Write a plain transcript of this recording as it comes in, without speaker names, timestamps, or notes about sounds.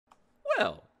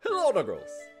Hello the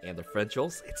girls and the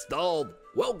Frenchels, it's Donald.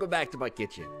 Welcome back to my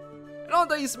kitchen. And on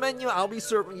today's menu, I'll be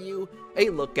serving you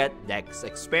a look at next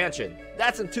expansion.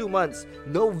 That's in 2 months,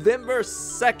 November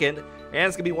 2nd, and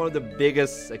it's gonna be one of the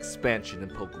biggest expansion in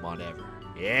Pokemon ever.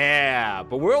 Yeah,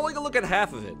 but we're only gonna look at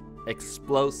half of it.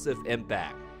 Explosive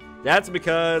Impact. That's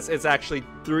because it's actually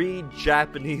 3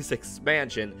 Japanese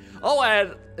expansion, all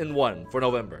added in one for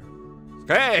November.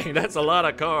 Hey, that's a lot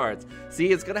of cards. See,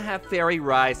 it's gonna have Fairy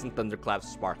Rise and Thunderclap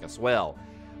Spark as well.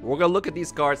 We're gonna look at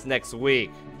these cards next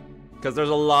week, because there's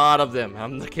a lot of them.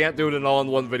 I can't do it all in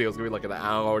one video. It's gonna be like an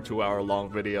hour, 2 hour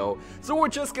long video. So we're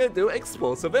just gonna do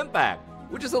Explosive Impact,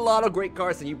 which is a lot of great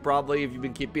cards, and you probably, if you've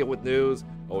been keeping up with news,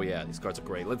 oh yeah, these cards are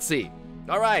great. Let's see.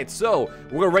 Alright, so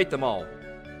we're gonna rate them all.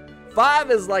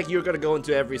 5 is like you're gonna go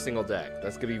into every single deck.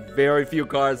 That's gonna be very few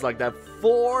cards like that.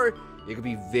 4, it could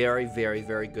be very, very,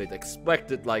 very good.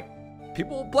 Expected, like,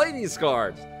 people will play these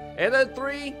cards. And then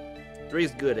 3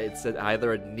 is good. It's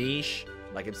either a niche,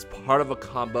 like it's part of a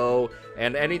combo,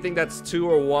 and anything that's 2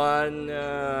 or 1,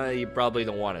 you probably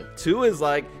don't want it. 2 is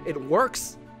like, it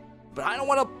works, but I don't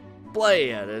want to play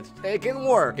it. It can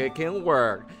work, it can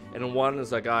work. And 1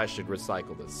 is like, oh, I should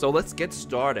recycle this. So let's get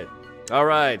started.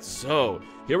 Alright, so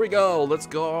here we go. Let's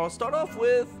go. Start off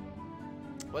with,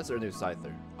 what's our new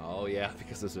Scyther? Oh yeah,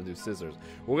 because there's a new scissors.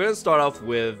 We're gonna start off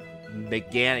with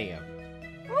Meganium.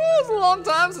 Oh, it's a long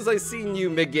time since I've seen you,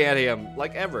 Meganium,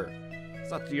 like ever.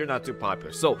 It's not, you're not too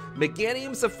popular. So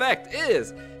Meganium's effect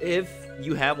is, if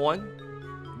you have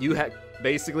one, you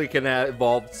basically can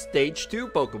evolve stage 2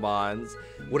 Pokemons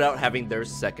without having their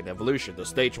second evolution. The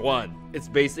stage 1, it's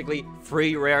basically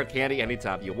free rare candy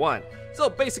anytime you want. So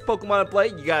basic Pokemon to play,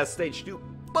 you got a stage 2,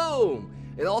 boom!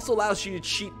 It also allows you to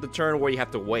cheat the turn where you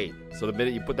have to wait. So the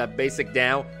minute you put that basic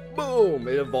down, boom,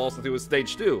 it evolves into a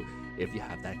stage 2. If you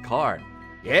have that card.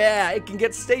 Yeah, it can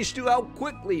get stage 2 out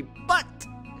quickly, but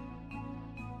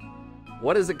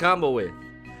what is it combo with?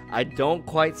 I don't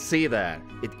quite see that.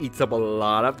 It eats up a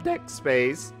lot of deck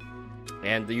space,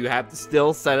 and you have to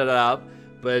still set it up,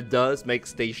 but it does make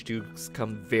stage 2s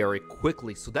come very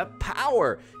quickly. So that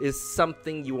power is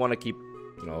something you want to keep,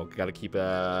 you know, gotta keep your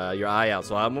eye out.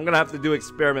 So I'm gonna have to do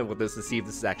experiment with this to see if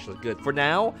this is actually good. For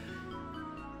now,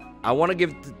 I want to give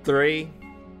it 3.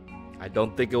 I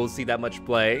don't think it will see that much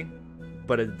play,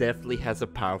 but it definitely has a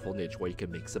powerful niche where you can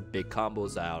make some big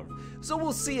combos out. So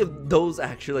we'll see if those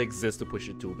actually exist to push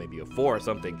it to maybe a 4 or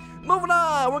something. Moving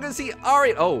on, we're gonna see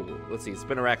Ari. Oh, let's see,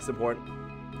 Spinnerack's important.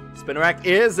 Spinnerack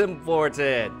is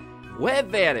important. Web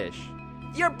Vanish.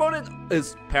 Your opponent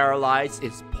is paralyzed,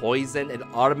 is poisoned, and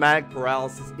automatic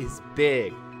paralysis is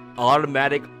big.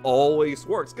 Automatic always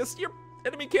works because your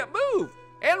enemy can't move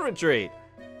and retreat.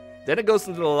 Then it goes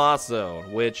into the Lost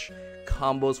Zone, which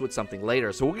combos with something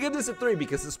later. So we'll give this a 3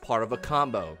 because it's part of a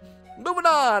combo. Moving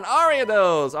on,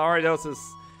 Ariados. Ariados is,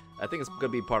 I think it's gonna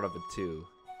be part of it too.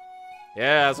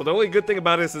 Yeah, so the only good thing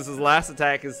about this is his last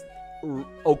attack is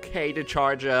okay to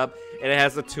charge up, and it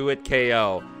has a 2-hit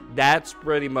KO. That's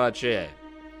pretty much it.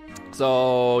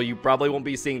 So you probably won't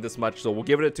be seeing this much, so we'll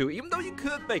give it a 2, even though you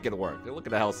could make it work. Look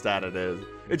at how stat it is.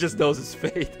 It just knows its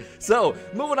fate. So,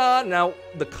 moving on, now,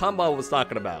 the combo I was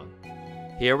talking about.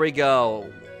 Here we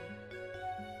go.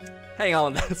 Hang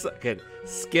on a second.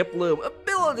 Skip Loom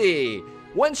ability.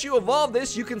 Once you evolve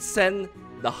this, you can send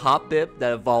the Hoppip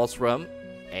that evolves from,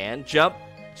 and jump,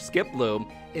 Skip Loom,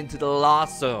 into the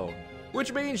Lost Zone.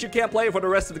 Which means you can't play it for the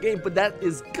rest of the game, but that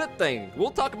is a good thing.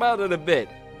 We'll talk about it in a bit.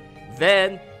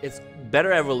 Then, it's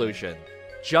better evolution.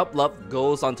 Jump Love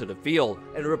goes onto the field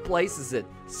and replaces it.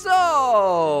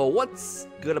 So, what's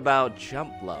good about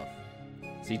Jump Love?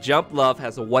 See, Jump Love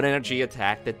has a 1 energy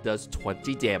attack that does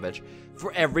 20 damage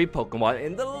for every Pokemon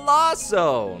in the Lost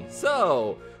Zone.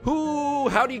 So,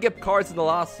 how do you get cards in the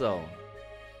Lost Zone?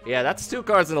 Yeah, that's 2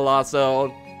 cards in the Lost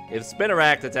Zone. If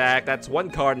Spinnerack attack, that's 1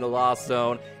 card in the Lost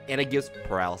Zone, and it gives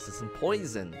paralysis and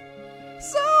poison.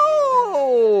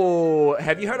 So,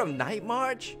 have you heard of Night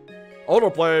March? Older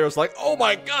players like, oh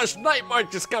my gosh, Night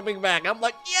March is coming back. I'm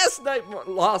like, yes,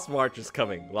 Lost March is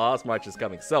coming. Lost March is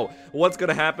coming. So, what's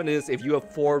gonna happen is if you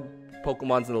have 4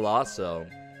 Pokemons in the Lost Zone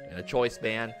and a Choice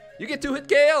Band, you get 2-hit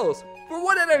KOs for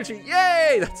 1 energy.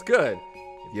 Yay, that's good.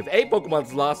 If you have 8 Pokemon in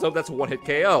the Lost Zone, that's a 1-hit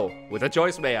KO with a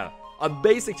Choice Band. On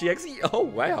basic GXE, oh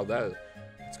wow, that's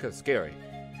kind of scary.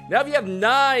 Now if you have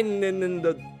 9 in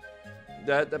the,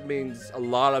 that means a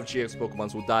lot of GX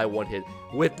Pokemons will die 1 hit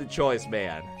with the Choice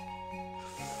Band.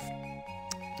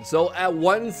 So at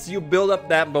once you build up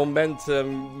that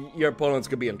momentum, your opponent's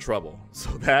gonna be in trouble. So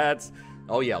that's,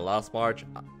 oh yeah, Lost March,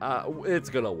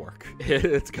 it's gonna work.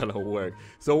 It's gonna work.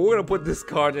 So we're gonna put this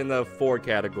card in the 4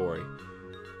 category.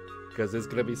 because it's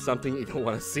gonna be something you don't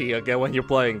want to see again when you're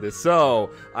playing this.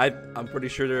 So I'm pretty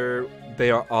sure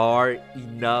there are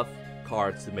enough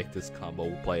cards to make this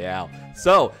combo play out.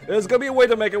 So there's gonna be a way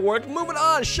to make it work. Moving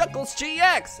on, Shuckles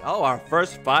GX. Oh, our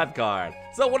first 5 card.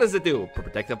 So what does it do?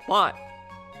 Protective Bond.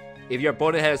 If your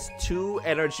opponent has 2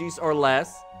 energies or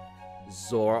less,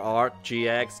 Zoroark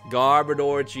GX,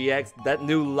 Garbodor GX, that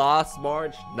new Lost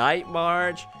March, Night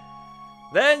March,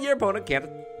 then your opponent can't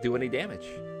do any damage.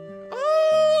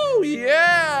 Oh,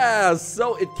 yeah!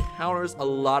 So it counters a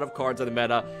lot of cards in the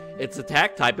meta. Its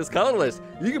attack type is colorless.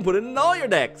 You can put it in all your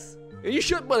decks. And you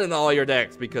should put it in all your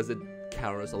decks because it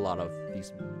counters a lot of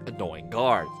these annoying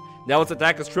cards. Now its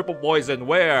attack is triple poison,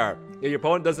 where if your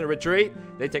opponent doesn't retreat,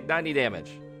 they take 90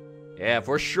 damage. Yeah,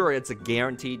 for sure, it's a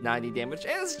guaranteed 90 damage.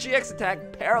 And its GX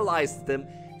attack paralyzes them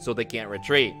so they can't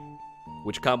retreat.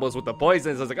 Which combos with the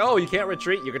poison, so it's like, oh, you can't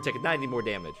retreat, you're gonna take 90 more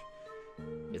damage.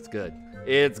 It's good.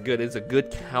 It's good. It's a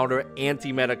good counter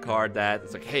anti-meta card that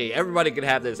it's like, hey, everybody can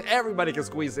have this. Everybody can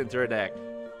squeeze into their deck.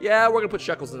 Yeah, we're gonna put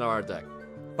Shuckles in our deck.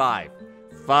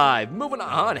 5. Moving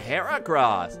on,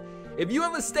 Heracross. If you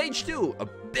have a stage 2, a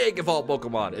big evolved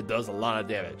Pokemon, it does a lot of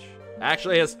damage.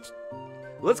 Actually,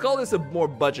 let's call this a more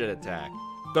budget attack.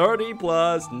 30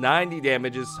 plus 90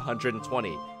 damage is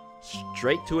 120.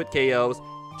 Straight to it KOs.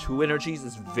 2 energies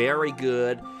is very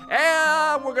good.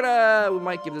 And we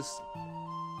might give this,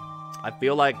 I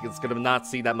feel like it's gonna not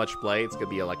see that much play. It's gonna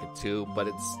be like a 2, but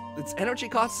its energy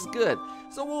cost is good.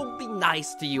 So we'll be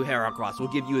nice to you, Heracross. We'll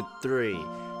give you a 3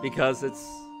 because it's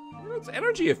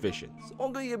energy efficient. So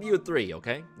I'm gonna give you a 3,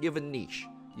 okay? You have a niche.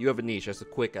 You have a niche as a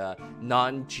quick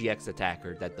non-GX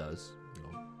attacker that does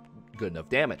good enough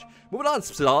damage. Moving on,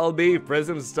 Solby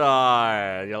Prism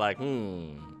Star. You're like,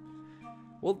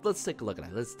 well, let's take a look at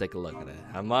it. Let's take a look at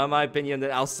it. My opinion,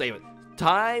 that I'll save it.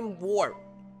 Time Warp.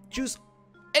 Choose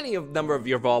any number of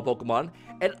your evolved Pokemon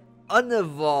and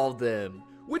unevolve them.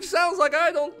 Which sounds like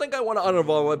I don't think I want to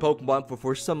unevolve my Pokemon, but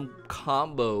for some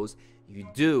combos, you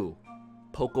do.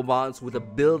 Pokemons with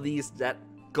abilities that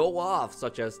go off,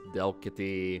 such as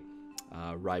Delcatty,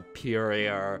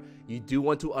 Rhyperior. You do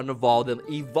want to unevolve them,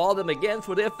 evolve them again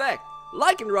for the effect.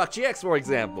 Lycanroc GX, for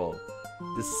example.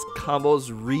 This combo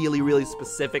is really, really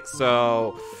specific,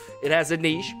 so it has a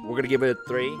niche. We're going to give it a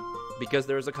 3 because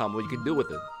there's a combo you can do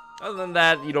with it. Other than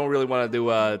that, you don't really want to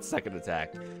do a second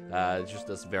attack. It just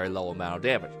does very low amount of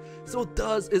damage. So it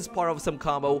is part of some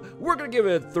combo. We're going to give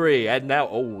it a 3. And now,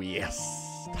 oh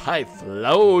yes,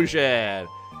 Typhlosion.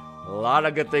 A lot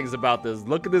of good things about this.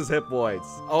 Look at his hit points.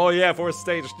 Oh yeah, for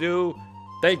stage 2.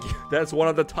 Thank you. That's one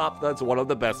of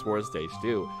the best for stage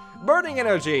 2. Burning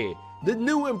Energy. The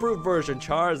new improved version.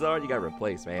 Charizard, you got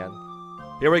replaced, man.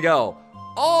 Here we go.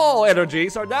 All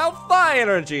energies are now fire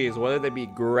energies. Whether they be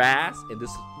grass and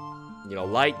this,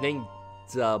 lightning,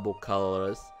 double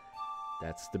colorless.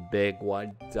 That's the big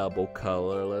one. Double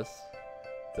colorless.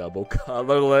 Double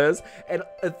colorless. And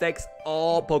affects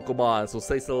all Pokemon. So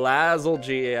say Salazzle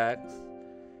GX.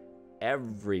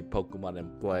 Every Pokemon in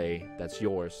play that's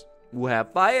yours will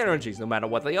have fire energies no matter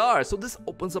what they are. So this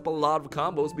opens up a lot of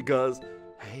combos because,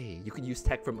 hey, you can use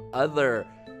tech from other,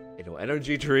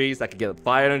 energy trees that can get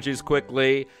fire energies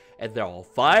quickly, and they're all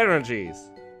fire energies.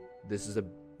 This is a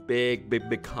big, big,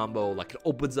 big combo. Like, it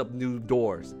opens up new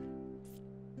doors.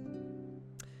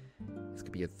 This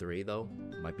could be a 3, though.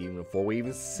 Might be even a 4. We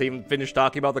even finished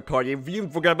talking about the card. You even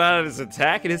forgot about its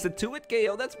attack. It is a 2-hit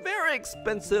KO. That's very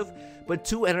expensive. But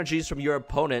 2 energies from your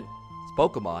opponent's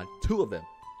Pokemon, 2 of them,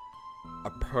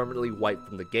 are permanently wiped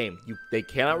from the game. They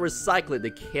cannot recycle it.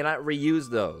 They cannot reuse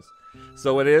those.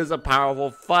 So it is a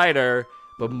powerful fighter,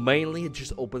 but mainly it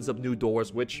just opens up new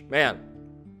doors, which, man,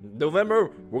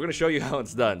 November, we're going to show you how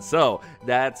it's done. So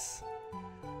it's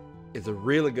a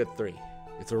really good 3.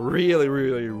 It's a really,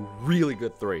 really, really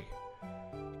good 3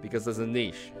 because there's a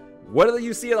niche. Whether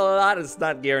you see it a lot, it's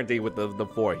not guaranteed with the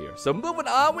 4 here. So moving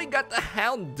on, we got the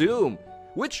Houndoom,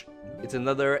 which it's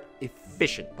another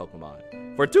efficient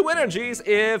Pokemon. For 2 energies,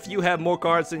 if you have more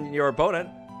cards than your opponent,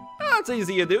 that's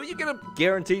easy to do. You get a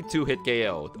guaranteed 2-hit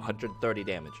KO, 130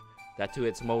 damage. That 2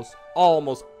 hits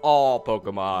almost all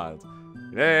Pokemon.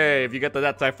 Hey, if you get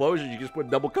that Typhlosion, you just put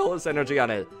double colorless energy on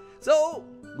it. So,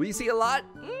 will you see a lot?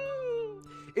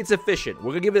 It's efficient.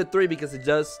 We're going to give it a 3 because it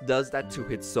does that 2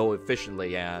 hits so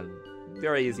efficiently and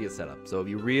very easy to set up. So if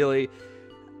you really,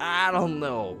 I don't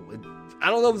know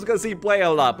if it's going to see play a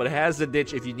lot, but it has the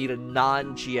ditch if you need a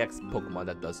non-GX Pokemon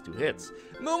that does 2 hits.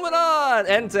 Moving on,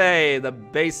 Entei, the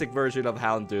basic version of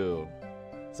Houndoom.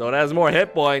 So it has more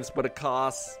hit points, but it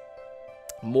costs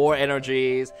more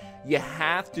energies. You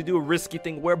have to do a risky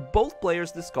thing where both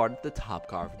players discard the top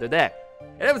card of the deck.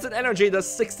 And if it's an energy, it does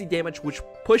 60 damage, which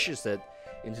pushes it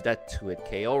into that 2-hit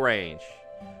KO range.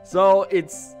 So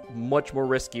it's much more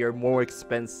riskier, more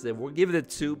expensive. We'll give it a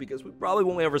 2 because we probably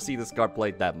won't ever see this card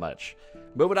played that much.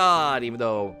 Moving on, even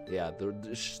though, yeah,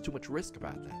 there's just too much risk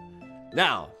about that.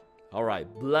 Now, alright,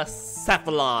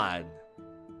 Blacephalon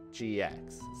GX.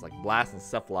 It's like Blast and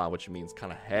Cephalon, which means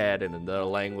kind of head in another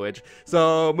language.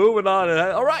 So, moving on.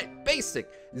 Alright, basic.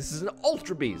 This is an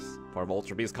Ultra Beast. Part of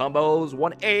Ultra Beast combos,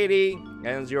 180.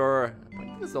 And your, I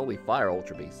think it's only fire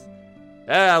Ultra Beast.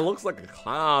 Yeah, it looks like a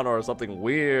clown or something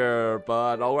weird,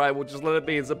 but alright, we'll just let it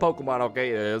be. It's a Pokemon,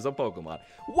 okay? It is a Pokemon.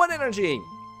 1 energy.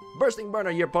 Bursting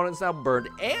Burner. Your opponent's now burned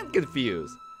and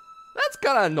confused. That's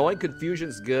kind of annoying.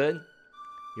 Confusion's good.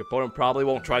 Your opponent probably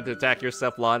won't try to attack your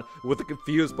Cephalon with a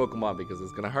confused Pokemon because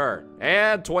it's gonna hurt.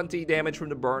 And 20 damage from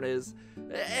the burn is,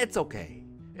 it's okay.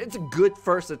 It's a good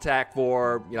first attack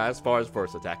for, you know, as far as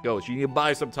first attack goes. You need to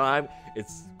buy some time.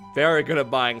 It's very good at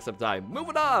buying some time.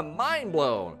 Moving on, Mind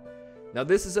Blown. Now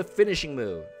this is a finishing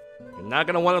move. You're not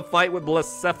gonna want to fight with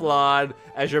Blacephalon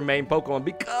as your main Pokemon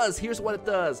because here's what it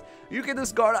does. You can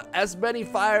discard as many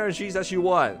fire energies as you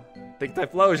want. Think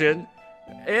Typhlosion.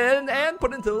 And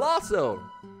put it into the Lost Zone.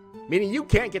 Meaning you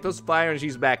can't get those fire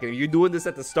energies back. And if you're doing this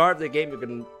at the start of the game, you're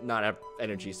gonna not have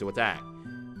energies to attack.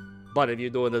 But if you're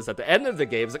doing this at the end of the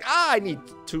game, it's like, I need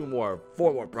 4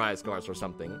 more prize cards or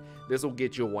something. This will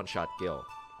get you a one-shot kill.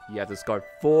 You have to discard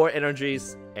 4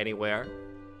 energies anywhere.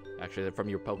 Actually, they're from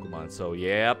your Pokemon. So,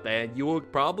 yep, and you will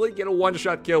probably get a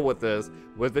one-shot kill with this,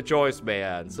 with the Choice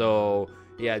Band. So,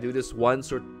 yeah, do this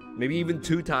once or maybe even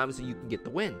 2 times so you can get the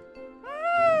win.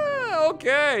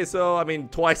 Okay, so, I mean,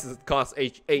 twice as it costs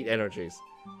 8 energies.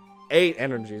 8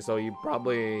 energies, so you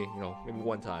probably, you know, maybe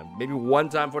 1 time. Maybe 1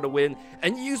 time for the win.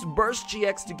 And you use Burst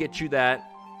GX to get you that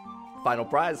final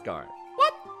prize card.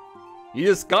 What? You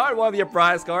discard one of your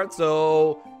prize cards,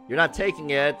 so you're not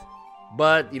taking it.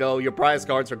 But, you know, your prize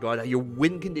cards are gone. Your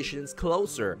win condition is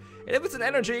closer. And if it's an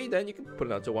energy, then you can put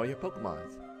it onto one of your Pokemon.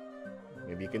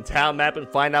 Maybe you can town map and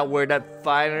find out where that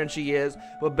fire energy is.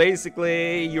 But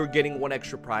basically, you're getting 1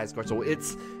 extra prize card. So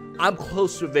it's, I'm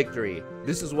close to victory.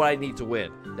 This is what I need to win.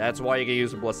 That's why you can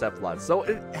use the Blacephalon. So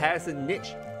it has a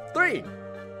niche 3.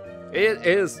 It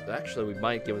is, actually, we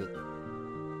might give it,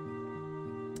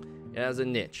 it has a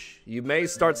niche. You may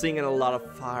start seeing it in a lot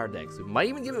of fire decks. We might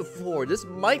even give it 4. This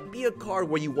might be a card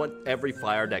where you want every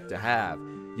fire deck to have.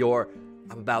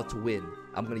 I'm about to win.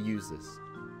 I'm going to use this.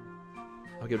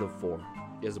 I'll give it a 4.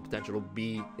 It has the potential to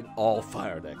be in all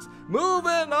fire decks.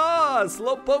 Moving on!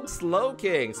 Slowpoke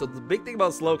Slowking. So the big thing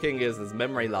about Slowking is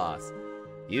memory loss.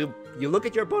 You look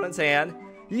at your opponent's hand,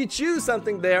 you choose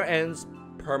something there, and it's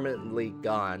permanently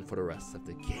gone for the rest of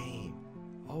the game.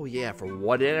 Oh yeah, for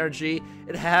 1 energy,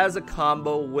 it has a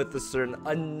combo with a certain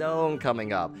unknown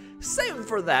coming up. Save it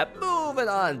for that. Moving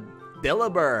on.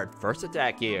 Delibird. First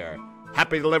attack here.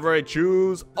 Happy Delivery.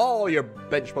 Choose all your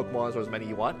bench Pokemon, or as many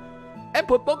you want, and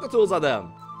put Poketools on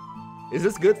them. Is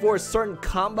this good for a certain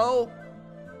combo?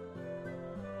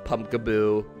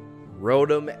 Pumpkaboo,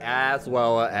 Rotom, as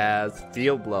well as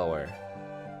Field Blower.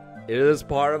 It is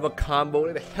part of a combo.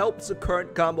 It helps the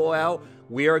current combo out.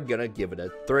 We are gonna give it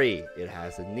a 3. It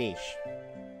has a niche.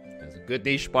 It has a good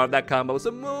niche part of that combo.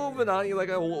 So moving on, you're like,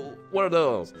 oh, what are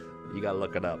those? You gotta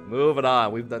look it up. Moving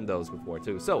on, we've done those before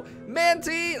too. So,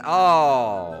 Mantine,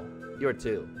 oh, you're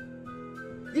 2.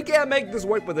 You can't make this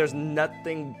work, but there's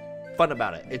nothing fun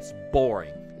about it. It's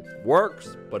boring. It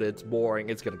works, but it's boring.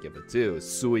 It's gonna give it 2.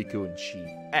 Suicune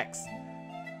GX.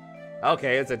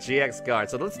 Okay, it's a GX card.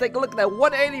 So let's take a look at that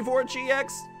 180 for a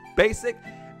GX. Basic.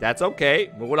 That's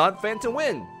okay. Moving on, Phantom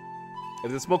Wind.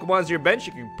 If this Pokemon's your bench,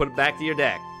 you can put it back to your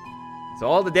deck. So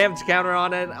all the damage counter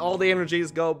on it, all the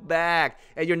energies go back,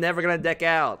 and you're never gonna deck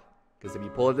out. Because if you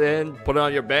pull it in, put it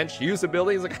on your bench, use the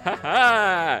ability, it's like,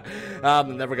 ha-ha!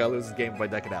 I'm never going to lose this game if I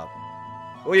deck it out.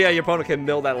 Well, yeah, your opponent can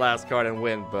mill that last card and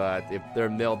win, but if they're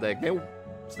mill deck,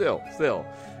 still,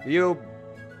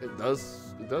 it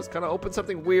does kind of open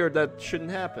something weird that shouldn't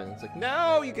happen. It's like,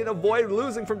 no, you can avoid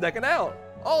losing from decking out.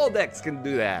 All decks can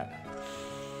do that.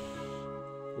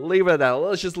 Leave it at that.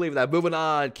 Let's just leave that. Moving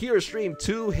on. Kira Stream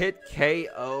 2-hit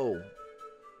KO.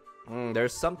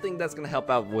 There's something that's going to help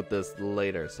out with this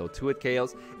later. So 2-hit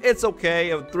KOs, it's okay.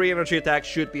 A 3 energy attack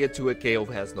should be a 2-hit KO if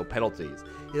it has no penalties.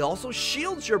 It also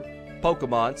shields your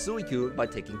Pokemon, Suicune, by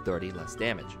taking 30 less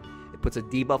damage. It puts a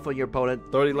debuff on your opponent,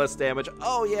 30 less damage.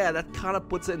 Oh yeah, that kind of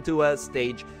puts it into a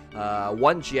stage 1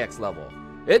 GX level.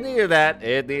 It needed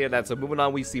that. So moving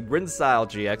on, we see Brinsile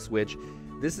GX, which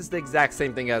this is the exact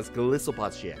same thing as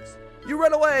Glissopods GX. You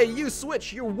run away, you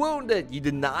switch, you're wounded, you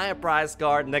deny a prize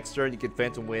card, next turn you can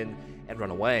Phantom Wind and run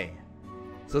away.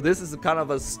 So this is kind of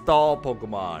a stall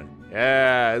Pokemon.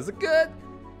 Yeah, is it good?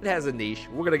 It has a niche.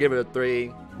 We're gonna give it a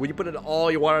 3. Would you put it in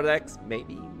all your water decks?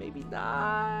 Maybe, maybe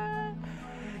not.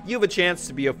 You have a chance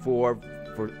to be a 4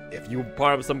 for if you're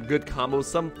part of some good combos.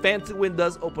 Some fancy win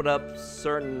does open up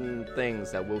certain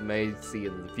things that we may see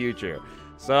in the future.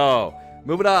 So,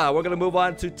 moving on, we're gonna move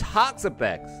on to Toxic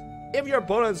effects. If your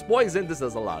opponent's poisoned, this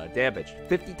does a lot of damage.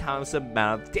 50 times the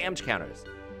amount of damage counters.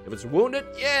 If it's wounded,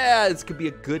 yeah, this could be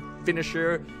a good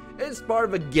finisher. It's part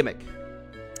of a gimmick.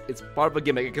 It's part of a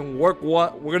gimmick. It can work. We're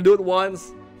gonna do it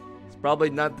once. It's probably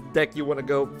not the deck you want to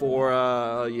go for.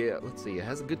 Yeah, let's see. It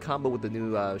has a good combo with the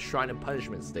new Shrine and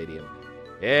Punishment Stadium.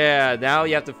 Yeah, now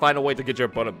you have to find a way to get your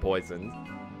opponent poisoned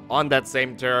on that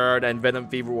same turn, and Venom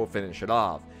Fever will finish it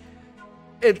off.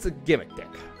 It's a gimmick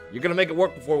deck. You're gonna make it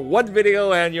work for one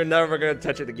video, and you're never gonna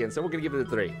touch it again. So we're gonna give it a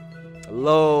 3. A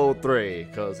low 3,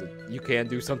 because you can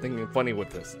do something funny with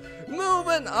this.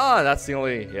 Moving on. That's the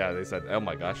only. Yeah, they said. Oh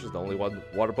my gosh, it's the only one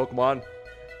water Pokemon.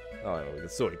 Oh,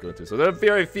 it's so good too. So there are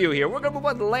very few here. We're gonna move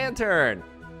on to Lantern.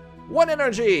 1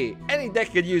 energy. Any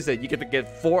deck can use it. You get to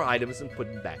get 4 items and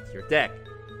put them back to your deck.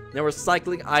 Now,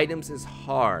 recycling items is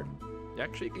hard.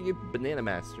 Actually, you can get Banana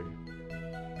Master.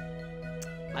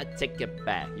 I take it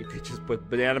back. You could just put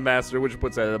Banana Master, which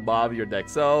puts it at the bottom of your deck.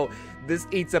 So, this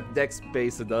eats up deck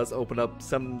space. It does open up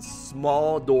some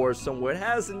small doors somewhere. It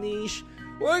has a niche.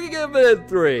 We're gonna give it a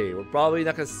 3. We're probably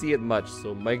not gonna see it much,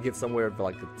 so might get somewhere for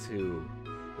like a 2.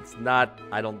 It's not,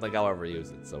 I don't think I'll ever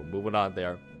use it. So, moving on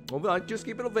there. Moving on, just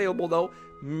keep it available though.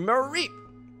 Mareep.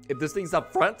 If this thing's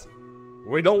up front,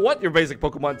 we don't want your basic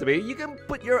Pokemon to be. You can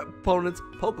put your opponent's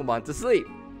Pokemon to sleep.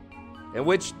 In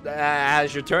which,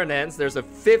 as your turn ends, there's a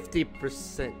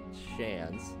 50%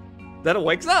 chance that it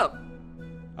wakes up.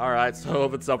 Alright, so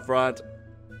if it's up front,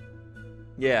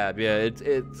 yeah,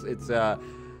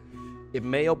 it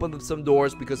may open up some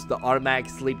doors because of the automatic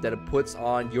sleep that it puts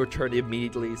on your turn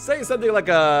immediately. Say something like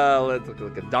a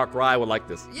Darkrai would like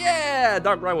this. Yeah,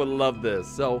 Darkrai would love this.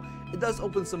 So it does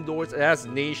open some doors. It has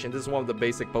niche, and this is one of the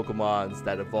basic Pokemons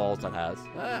that evolves that has.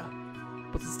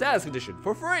 Puts the status condition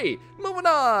for free. Moving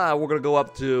on, we're gonna go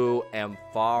up to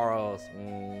Ampharos.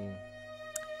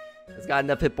 It's got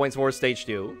enough hit points for stage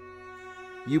 2.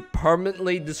 You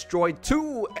permanently destroy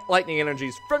 2 lightning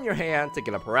energies from your hand to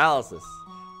get a paralysis.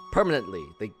 Permanently.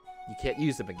 You can't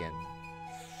use them again.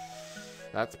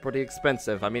 That's pretty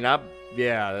expensive. I mean,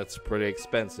 yeah, that's pretty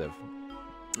expensive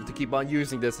to keep on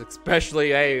using this, especially,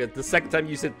 hey, the second time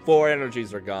you said 4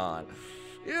 energies are gone.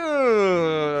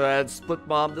 And Split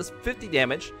Bomb does 50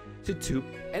 damage to 2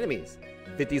 enemies.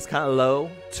 50 is kind of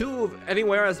low. 2 of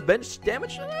anywhere as bench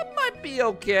damage, that might be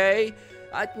okay.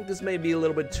 I think this may be a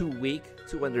little bit too weak,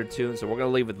 too undertuned, so we're gonna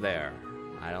leave it there.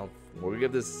 I want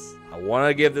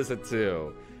to give this a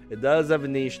 2. It does have a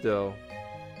niche though.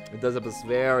 It does have a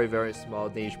very, very small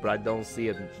niche, but I don't see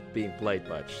it being played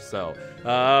much. So,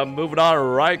 moving on,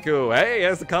 Raikou. Hey, it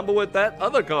has a combo with that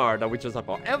other card that we just talked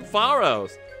about,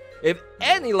 Ampharos. If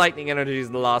any lightning energy is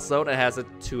in the Lost Zone, it has a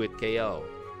 2-hit KO.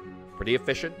 Pretty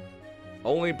efficient.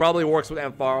 Only probably works with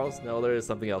Ampharos. No, there is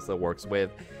something else that works with.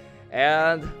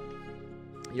 And,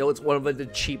 you know, it's one of the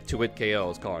cheap 2-hit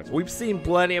KOs cards. We've seen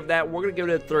plenty of that. We're going to give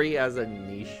it a 3 as a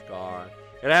niche card.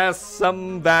 It has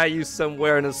some value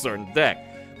somewhere in a certain deck.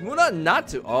 Moving on, not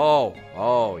to.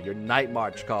 Oh, your Night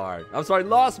March card. I'm sorry,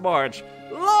 Lost March.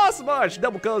 Lost March,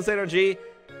 double colors energy.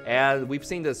 And we've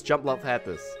seen this. Jump Love had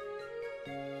this.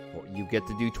 You get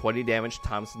to do 20 damage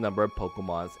times the number of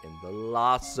Pokemons in the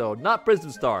Lost Zone. Not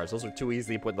Prism Stars. Those are too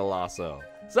easy to put in the Lost Zone.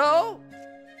 So,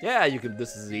 yeah,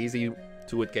 this is easy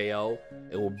 2-hit KO.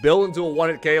 It will build into a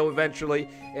 1-hit KO eventually.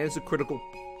 And it's a critical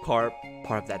part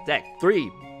of that deck.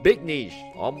 3. Big niche.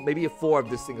 Maybe a 4 if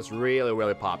this thing is really,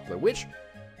 really popular. Which,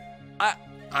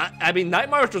 I mean, Night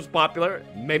March was popular.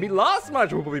 Maybe Lost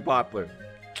March will be popular.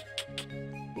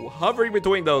 Hovering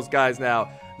between those guys now.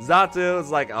 Xatu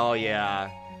is like, oh yeah.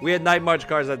 We had Night March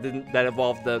cards that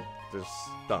evolved that just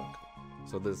stunk.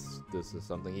 So this is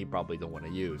something he probably don't want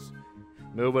to use.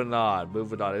 Moving on.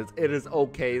 It is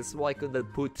okay. It's like in the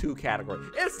 2 category.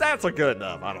 Its stats are good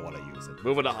enough. I don't want to use it.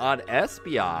 Moving on,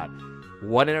 Espeon.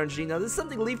 1 energy. Now, this is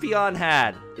something Leafeon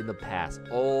had in the past.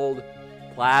 Old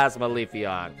Plasma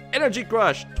Leafeon. Energy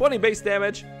Crush. 20 base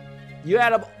damage. You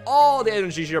add up all the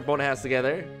energies your opponent has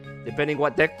together. Depending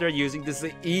what deck they're using, this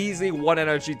is an easy 1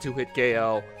 energy 2-hit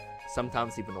KO.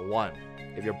 Sometimes even a 1.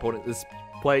 If your opponent is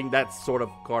playing that sort of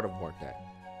Gardevoir deck.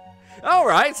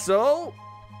 Alright, so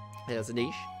it has a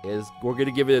niche. We're going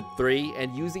to give it a 3.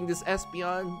 And using this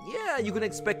Espeon, yeah, you can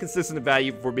expect consistent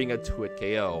value for being a 2-hit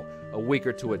KO. A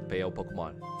weaker 2-hit KO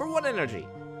Pokemon. For 1 energy.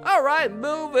 Alright,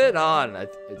 moving on.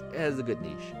 It has a good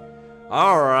niche.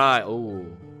 Alright.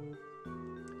 Ooh.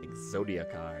 Exodia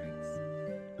cards.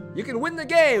 You can win the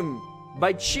game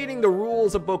by cheating the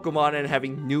rules of Pokemon and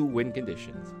having new win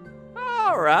conditions.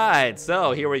 Alright,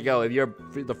 so here we go.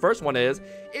 The first one is,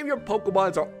 if your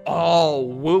Pokemons are all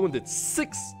wounded,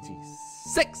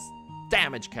 66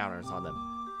 damage counters on them,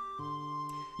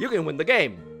 you can win the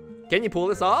game. Can you pull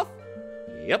this off?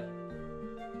 Yep.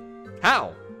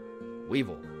 How?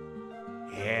 Weevil.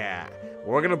 Yeah.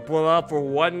 We're gonna pull up for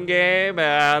one game,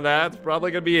 and that's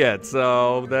probably gonna be it.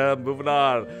 So, then moving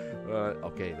on.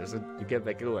 Okay, you can't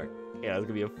make it work. Yeah, it's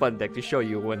gonna be a fun deck to show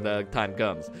you when the time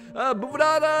comes. Moving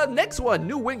on, next one,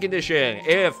 new win condition.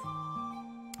 If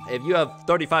you have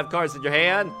 35 cards in your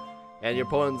hand, and your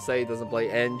opponent say doesn't play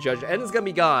and Judge, and it's gonna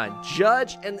be gone.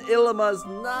 Judge and Illima's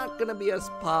not gonna be as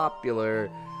popular.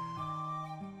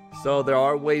 So there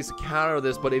are ways to counter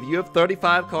this, but if you have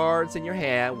 35 cards in your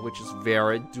hand, which is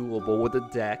very doable with the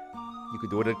deck, you can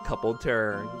do it in a couple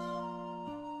turns.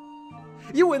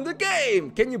 You win the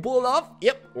game! Can you pull it off?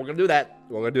 Yep, we're gonna do that.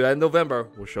 We're gonna do that in November.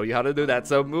 We'll show you how to do that.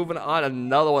 So moving on,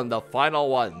 another one, the final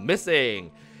one,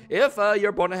 missing. If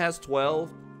your opponent has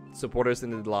 12 supporters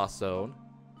in the Lost Zone,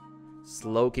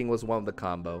 Slowking was one of the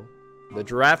combo. The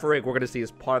Girafarig we're gonna see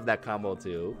is part of that combo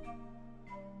too.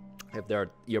 If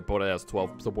your opponent has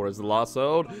 12 supporters in the Lost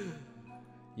Zone,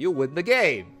 you win the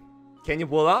game. Can you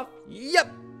pull it off? Yep.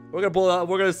 We're gonna pull it off.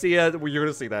 We're gonna see it. You're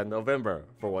gonna see that in November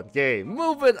for one game.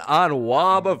 Moving on,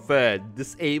 Wobbuffet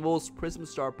disables Prism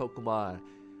Star Pokemon,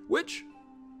 which,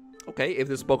 okay, if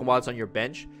this Pokemon's on your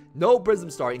bench, no Prism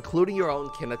Star, including your own,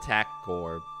 can attack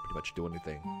or pretty much do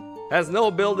anything. Has no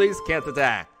abilities, can't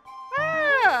attack.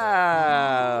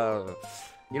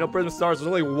 You know, Prism Stars, there's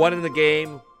only one in the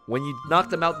game. When you knock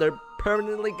them out, they're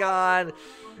permanently gone.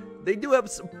 They do have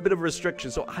a bit of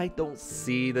restrictions, so I don't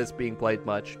see this being played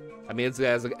much. I mean, it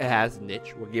has a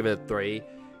niche. We'll give it a 3.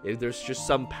 If there's just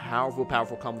some powerful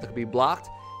combo that can be blocked,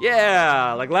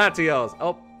 yeah, like Latios.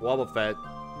 Oh, Wobbuffet.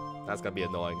 That's gonna be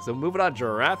annoying. So moving on,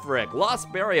 Girafarig,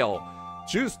 Lost Burial.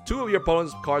 Choose 2 of your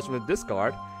opponent's cards from the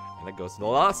discard, and it goes to the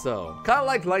Lost Zone. Kind of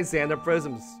like Lysander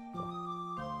Prisms.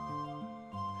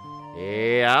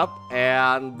 Yep,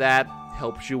 and that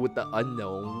helps you with the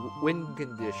unknown win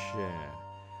condition.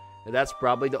 And that's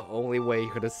probably the only way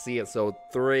you're gonna see it. So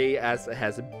 3, as it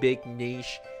has a big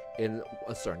niche in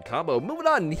a certain combo. Moving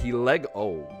on, Heleg.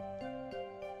 Oh,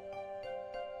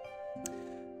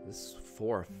 this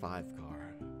 4 or 5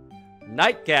 card.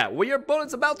 Nightcat. When your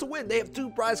opponent's about to win, they have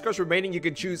 2 prize cards remaining. You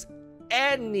can choose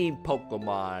any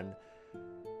Pokemon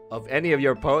of any of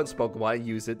your opponent's Pokemon and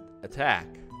use it attack.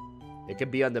 It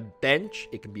can be on the bench.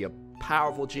 It can be a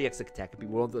powerful GX attack. It can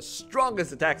be one of the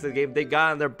strongest attacks in the game. They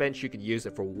got on their bench. You can use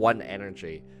it for 1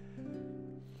 energy.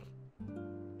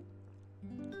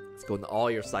 It's going to all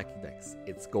your Psychic decks.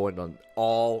 It's going on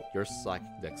all your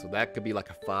Psychic decks. So that could be like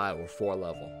a 5 or 4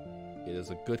 level. It is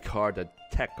a good card, a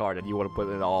tech card that you want to put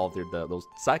in all of those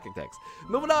Psychic decks.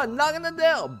 Moving on,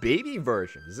 Naganadel, baby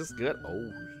version. Is this good?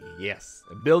 Oh, yes.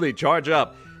 Ability, charge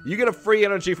up. You get a free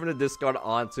energy from the discard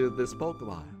onto this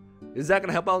Pokemon. Is that going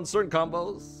to help out in certain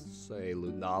combos? Say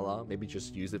Lunala, maybe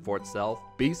just use it for itself.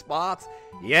 Beast Box?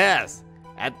 Yes!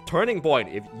 At Turning Point,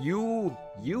 if you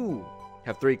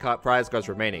have 3 prize cards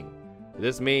remaining,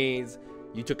 this means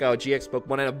you took out a GX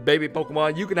Pokemon and a baby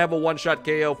Pokemon, you can have a one-shot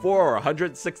KO for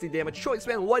 160 damage, choice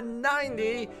span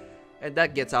 190, and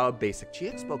that gets out a basic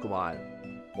GX Pokemon.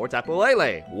 Or Tapu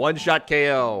Lele, one-shot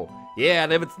KO. Yeah,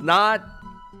 and if it's not,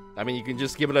 I mean, you can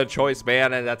just give it a choice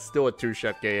span, and that's still a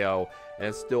 2-shot KO. And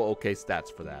it's still okay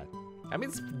stats for that. I mean,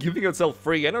 it's giving itself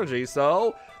free energy,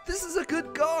 so this is a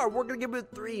good card. We're gonna give it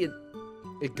a 3.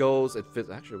 It fits.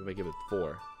 Actually, we may give it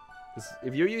 4.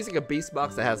 If you're using a beast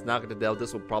box that has Naganadel,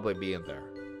 this will probably be in there.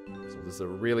 So this is a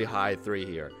really high 3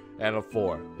 here, and a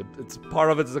 4. It's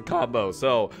part of it is a combo,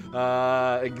 so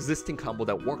existing combo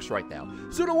that works right now.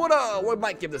 Sudowoodo, we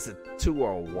might give this a 2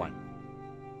 or a 1.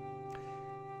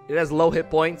 It has low hit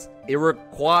points. It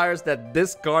requires that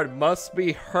this card must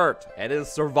be hurt, and its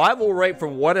survival rate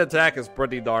from 1 attack is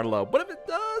pretty darn low. But if it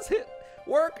does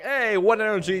work, hey, 1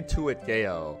 energy, 2 hit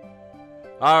KO.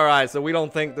 Alright, so we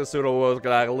don't think the Sudowoodo is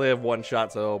gonna live 1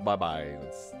 shot, so bye-bye.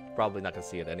 It's probably not gonna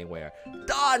see it anywhere.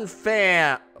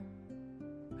 Donphan!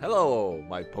 Hello,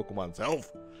 my Pokemon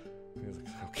self.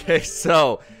 Okay,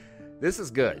 so this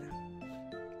is good.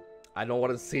 I don't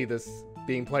want to see this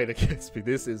being played against me.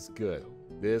 This is good.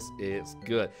 This is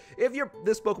good. If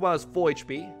this Pokemon is full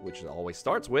HP, which it always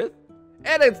starts with,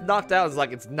 and it's knocked out, it's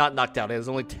like it's not knocked out. It has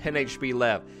only 10 HP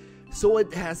left. So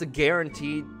it has a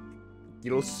guaranteed,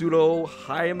 pseudo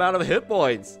high amount of hit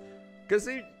points. Because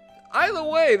either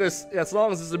way, as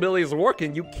long as this ability is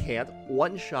working, you can't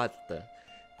one-shot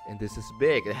And this is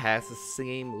big. It has the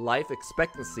same life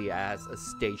expectancy as a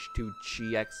Stage 2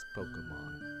 GX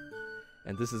Pokemon.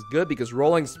 And this is good because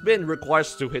Rolling Spin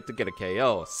requires 2 hits to get a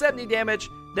KO. 70 damage,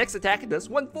 next attack it does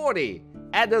 140.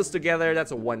 Add those together,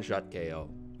 that's a one-shot KO.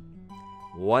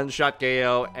 One-shot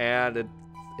KO, and it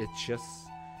just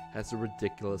has a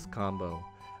ridiculous combo.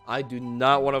 I do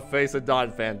not want to face a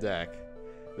Donphan deck.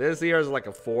 This here is like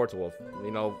a 4 to a,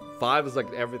 5 is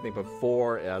like everything, but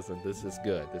 4 isn't. This is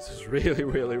good. This is really,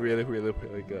 really, really, really,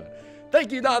 really good.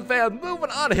 Thank you, Donphan. Moving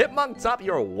on, Hitmonchan top,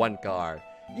 you're a 1 card.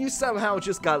 You somehow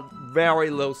just got very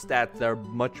low stats that are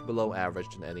much below average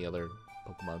than any other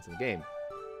Pokemons in the game.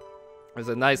 There's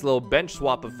a nice little bench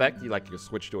swap effect. You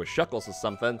switch to a Shuckles or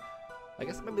something. I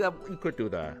guess maybe that you could do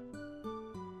that.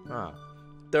 Huh.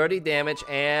 30 damage,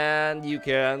 and you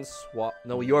can swap.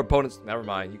 No, your opponent's. Never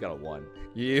mind. You got a 1.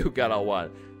 You got a 1.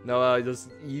 No,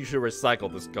 you should recycle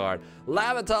this card.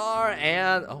 Lavatar,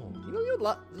 and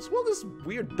this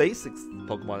weird basics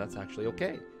Pokemon that's actually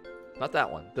okay. Not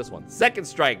that one. This one. Second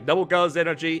Strike. Double Colors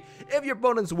Energy. If your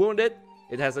opponent's wounded,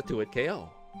 it has a 2-hit KO.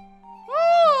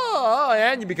 Oh,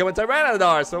 and you become a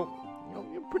Tyrannodar. So,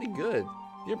 you're pretty good.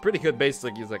 You're pretty good,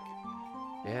 basically. He's like,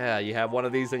 yeah, you have one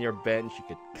of these in your bench. You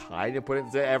could kind of put it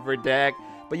into every deck,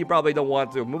 but you probably don't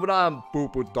want to. Moving on,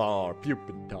 Pupitar.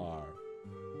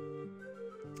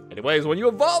 Anyways, when you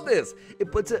evolve this,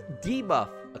 it puts a debuff,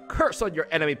 a curse on your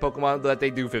enemy Pokemon that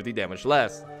they do 50 damage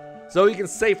less. So you can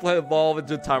safely evolve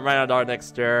into Tyrannodar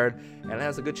next turn, and it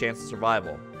has a good chance of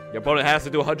survival. Your opponent has to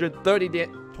do 120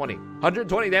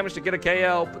 damage to get a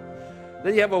KO, but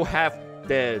then you have a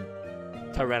half-dead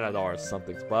Tyrannodar or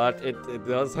something, but it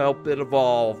does help it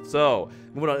evolve. So,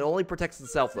 moving on, it only protects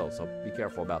itself though, so be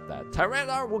careful about that.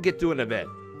 Tyrannodar will get to an event.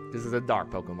 This is a dark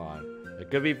Pokemon. It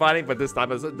could be fighting, but this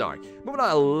time it's a dark. Moving on,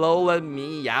 Alola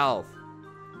Meowth.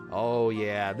 Oh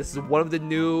yeah, this is one of the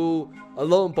new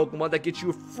Alolan Pokemon that gets you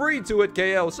a free 2-hit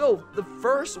KO. So, the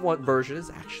first one version is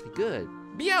actually good.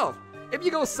 Meowth, if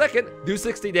you go second, do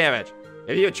 60 damage.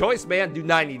 If you're a choice man, do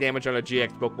 90 damage on a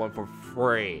GX Pokemon for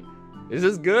free. Is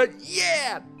this good?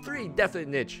 Yeah! 3, definite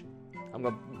niche. I'm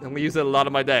gonna use it in a lot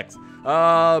of my decks.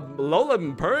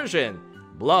 Alolan Persian.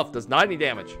 Bluff does 90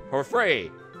 damage for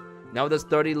free. Now it does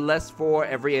 30 less for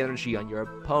every energy on your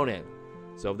opponent.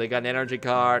 So if they got an energy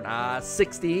card,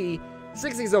 60.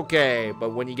 60 is okay,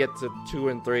 but when you get to 2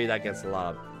 and 3, that gets a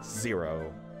lot of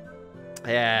 0.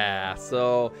 Yeah,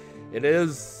 so it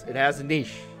has a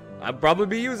niche. I'll probably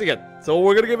be using it, so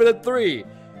we're gonna give it a 3.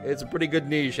 It's a pretty good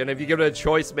niche, and if you give it a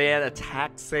choice, man,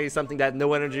 attack, say something that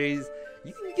no energies,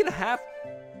 you can get you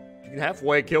can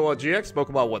halfway kill a GX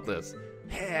Pokemon with this.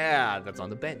 Yeah, that's on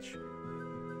the bench.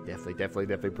 Definitely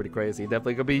pretty crazy.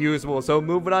 Definitely gonna be useful. So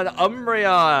moving on to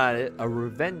Umbreon, a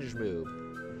revenge move.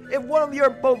 If one of your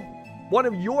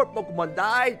Pokemon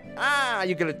died,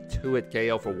 you get a 2-hit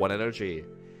KO for 1 energy.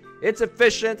 It's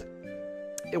efficient.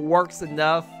 It works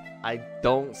enough. I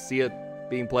don't see it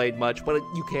being played much, but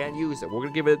you can use it. We're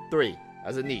gonna give it a 3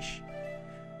 as a niche.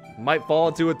 Might fall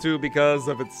into a 2 because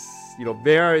of its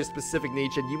very specific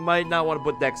niche, and you might not want to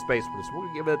put deck space for this. We're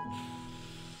gonna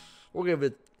give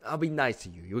it. I'll be nice to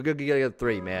you. You're gonna get a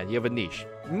 3, man. You have a niche.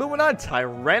 Moving on,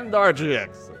 Tyrannodar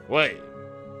GX. Wait,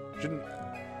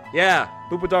 yeah,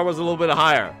 Pupitar was a little bit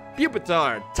higher.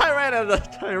 Pupitar,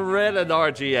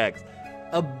 Tyrannodar GX.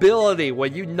 Ability: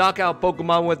 when you knock out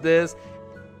Pokemon with this,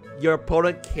 your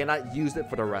opponent cannot use it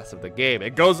for the rest of the game.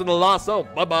 It goes in the lost zone.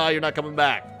 Bye-bye, you're not coming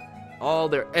back. All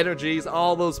their energies,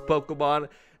 all those Pokemon,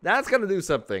 that's going to do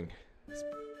something.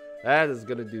 That is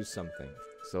going to do something.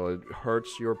 So it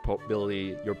hurts your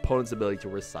opponent's ability to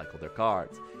recycle their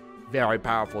cards. Very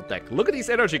powerful deck. Look at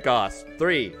these energy costs.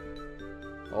 3.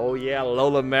 Oh yeah,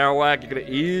 Lola Marowak, you're going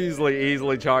to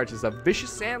easily charge. It's a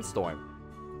Vicious Sandstorm.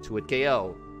 2-hit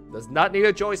KO. Does not need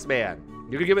a choice man.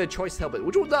 You're gonna give it a choice helmet,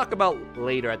 which we'll talk about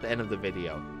later at the end of the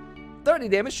video. 30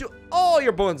 damage to all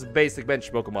your opponent's basic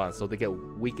bench Pokemon, so they get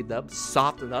weakened up,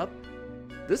 softened up.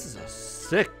 This is a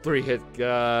sick 3-hit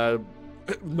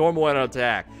normal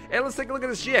attack. And let's take a look at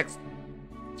this GX.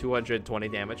 220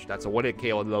 damage. That's a 1-hit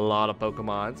KO on a lot of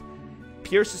Pokemons.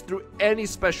 Pierces through any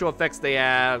special effects they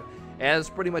have, and it's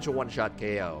pretty much a one-shot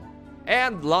KO.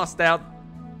 And lost out.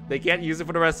 They can't use it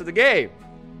for the rest of the game.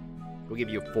 We'll give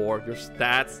you a 4. Your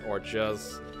stats are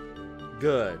just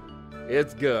good.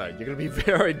 It's good. You're going to be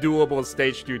very doable in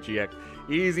Stage 2 GX.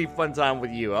 Easy, fun time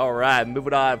with you. Alright,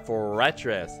 moving on for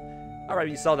Retris. Alright,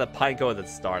 you saw that Pineco at the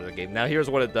start of the game. Now here's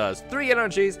what it does. 3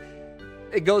 energies.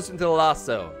 It goes into the Lost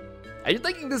Zone. And you're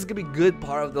thinking this is going to be a good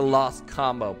part of the Lost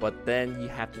combo, but then you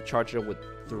have to charge it with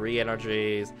 3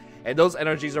 energies. And those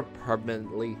energies are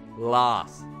permanently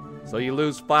lost. So you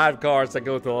lose 5 cards that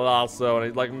go to the Lost Zone.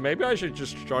 And like, maybe I should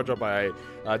just charge up my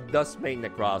Dustmane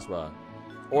Necrozma.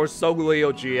 Or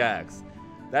Solgaleo GX.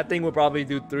 That thing would probably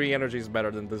do 3 energies better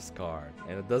than this card.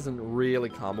 And it doesn't really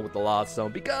combo with the Lost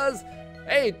Zone because,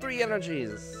 hey, 3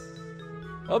 energies.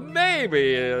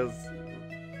 Maybe is.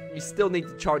 You still need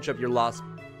to charge up your Lost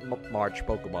March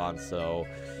Pokemon, so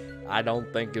I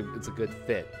don't think it's a good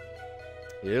fit.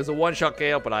 It is a one-shot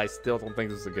KO, but I still don't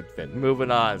think this is a good fit.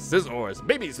 Moving on, Scizors,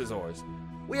 baby Scizors.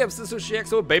 We have Scizors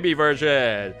GX baby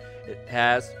version. It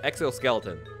has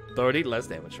Exoskeleton, 30 less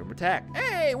damage from attack.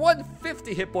 Hey,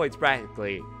 150 hit points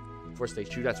practically. For stage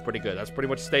 2, that's pretty good. That's pretty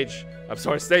much stage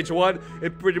 1.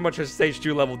 It pretty much has stage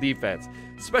 2 level defense.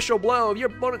 Special blow, if your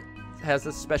opponent has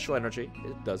a special energy,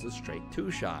 it does a straight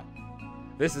 2-shot.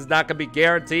 This is not going to be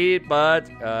guaranteed, but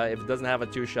if it doesn't have a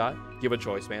 2-shot, give a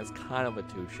choice, man. It's kind of a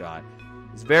 2-shot.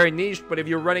 It's very niche, but if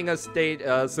you're running a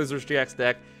Scizors GX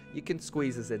deck, you can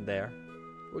squeeze this in there.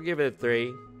 We'll give it a 3.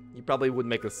 You probably wouldn't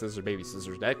make a baby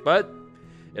Scizors deck, but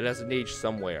it has a niche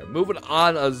somewhere. Moving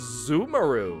on,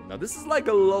 Azumarill. Now, this is like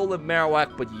a Alolan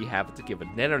Marowak, but you have to give it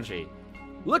an energy.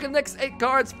 Look at the next 8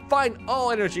 cards, find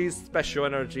all energies, special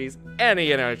energies,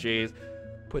 any energies.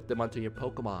 Put them onto your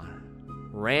Pokemon.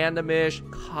 Randomish,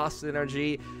 cost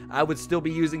energy. I would still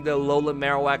be using the Alolan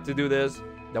Marowak to do this.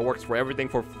 That works for everything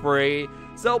for free.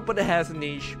 So, but it has a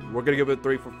niche. We're gonna give it a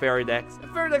 3 for Fairy decks.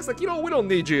 And Fairy decks like, you know, we don't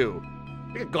need you.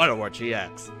 We got Gardevoir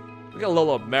GX. We got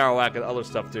Alolan Marowak and other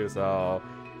stuff too, so...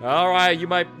 Alright, you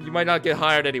might not get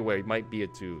hired anyway. You might be a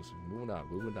 2. So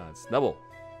moving on. Snubble.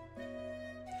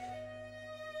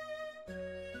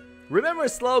 Remember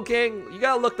Slowking? You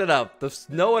gotta look that up. The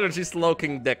Snow Energy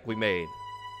Slowking deck we made.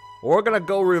 We're gonna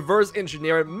go reverse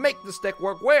engineer it, make this deck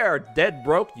work where? Dead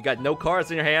broke, you got no cards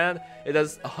in your hand, it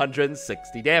does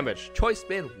 160 damage. Choice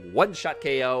spin, one-shot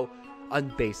KO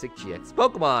on basic GX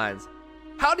Pokemons.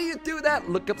 How do you do that?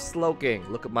 Look up Slowking.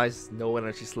 Look up my Snow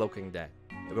Energy Slowking deck.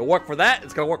 If it worked for that,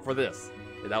 it's gonna work for this.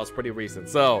 And that was pretty recent.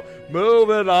 So,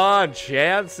 moving on,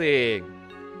 Chansey.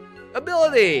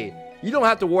 Ability. You don't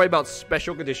have to worry about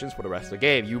special conditions for the rest of the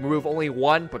game. You remove only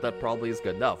 1, but that probably is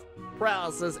good enough.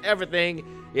 Paralysis, everything.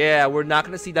 Yeah, we're not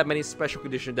going to see that many special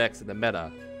condition decks in the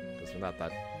meta. Because they're not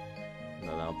that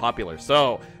popular.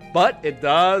 So, but it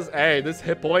does. Hey, this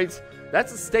hit points,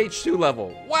 that's a stage 2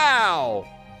 level. Wow!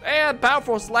 And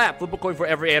Powerful Slap. Flip a coin for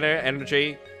every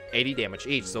energy. 80 damage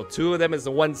each. So 2 of them is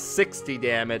a 160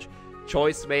 damage.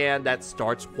 Choice Man that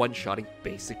starts one-shotting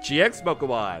basic GX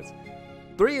Pokemons.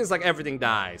 3 is like everything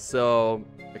dies, so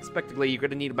expectedly you're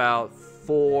gonna need about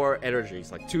 4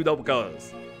 energies, like 2 double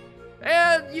colors.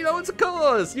 And you know, it's a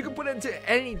colorless. You can put it into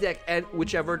any deck, and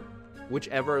whichever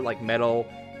like metal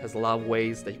has a lot of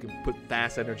ways that you can put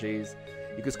fast energies.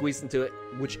 You can squeeze into it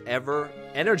whichever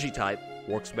energy type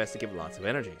works best to give lots of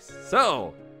energies.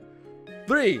 So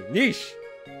 3 niche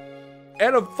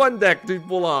and a fun deck to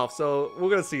pull off. So we're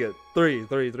gonna see it. 3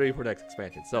 for next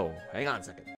expansion. So hang on a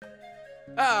second.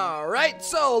 Alright,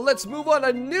 so let's move on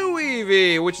to new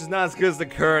Eevee, which is not as good as the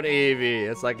current Eevee.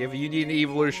 It's like if you need an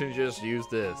evolution, just use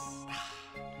this.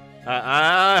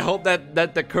 I hope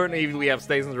that the current Eevee we have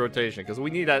stays in the rotation, because we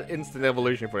need that instant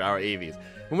evolution for our Eevees.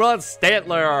 Moving on,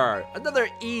 Stantler. Another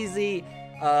easy,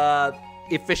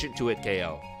 efficient 2-hit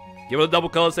KO. Give it a double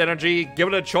colorless energy, give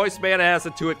it a choice man that has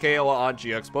a 2-hit KO on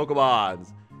GX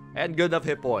Pokemons. And good enough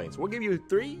hit points. We'll give you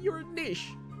 3, you're a niche.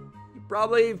 You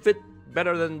probably fit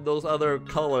better than those other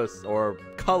colorless or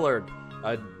colored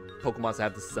Pokemon that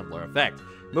have the similar effect.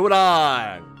 Moving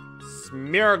on.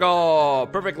 Smeargle.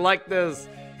 Perfect likeness.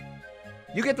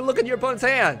 You get to look at your opponent's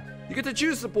hand. You get to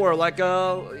choose support like, you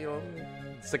know,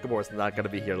 Sycamore's not going to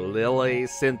be here. Lily,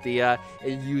 Cynthia,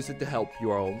 and use it to help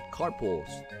your own card pulls.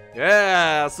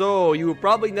 Yeah, so you will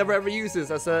probably never ever use this.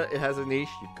 It has a niche.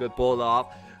 You could pull it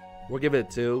off. We'll give it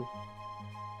a 2.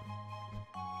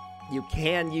 You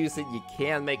can use it, you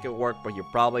can make it work, but you're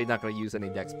probably not going to use any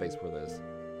deck space for this.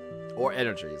 Or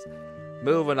energies.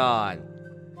 Moving on.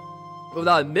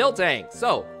 Miltank.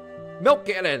 So, Milk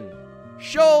Cannon.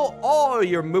 Show all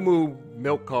your Moo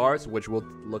milk cards, which we'll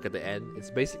look at the end. It's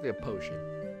basically a potion.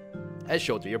 And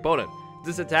show it to your opponent.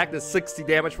 This attack does 60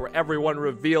 damage for every one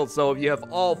revealed, so if you have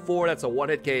all 4, that's a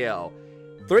 1-hit KO.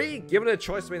 3, give it a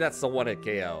choice me, that's a 1-hit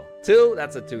KO. 2,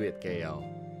 that's a 2-hit KO.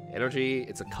 Energy,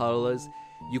 it's a colorless.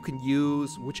 You can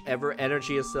use whichever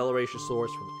energy acceleration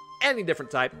source from any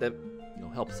different type that, you know,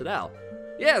 helps it out.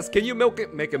 Yes, can you make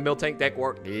a Miltank deck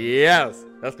work? Yes,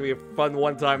 that's gonna be a fun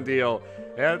one-time deal.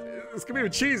 And it's gonna be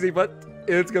cheesy, but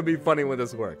it's gonna be funny when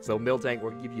this works. So Miltank,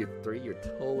 we'll give you 3. You're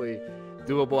totally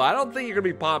doable. I don't think you're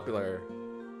gonna be popular,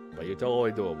 but you're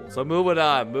totally doable. So moving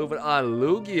on,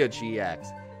 Lugia GX.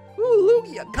 Ooh,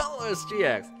 Lugia, colorless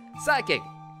GX. Psychic.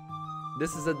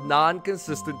 This is a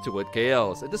non-consistent 2-hit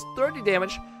KOs. It does 30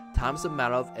 damage times the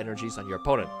amount of energies on your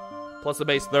opponent, plus the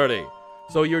base 30.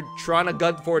 So you're trying to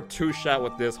gun for a 2-shot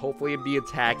with this. Hopefully it'd be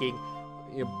attacking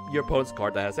your opponent's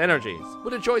card that has energies.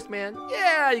 With a choice, man,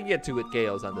 yeah, you can get 2-hit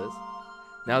KOs on this.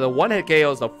 Now the 1-hit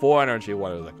KOs, the 4 energy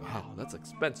one, is like, wow, that's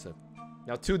expensive.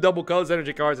 Now 2 double colors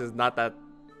energy cards is not that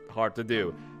hard to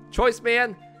do. Choice,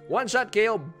 man, 1-shot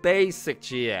KO, basic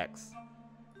GX.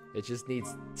 It just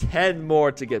needs 10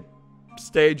 more to get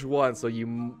stage 1, so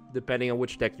you, depending on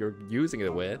which deck you're using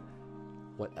it with,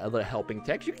 what other helping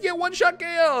techs, you can get 1-shot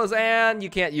KOs, and you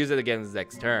can't use it against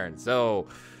next turn. So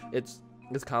it's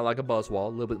kind of like a Buzzwall, a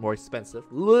little bit more expensive,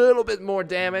 a little bit more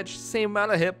damage, same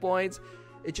amount of hit points.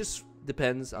 It just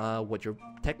depends on what you're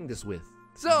teching this with.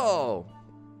 So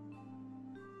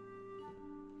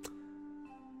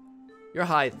you're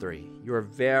high 3. You're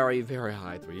very, very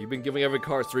high 3. You've been giving every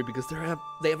card 3 because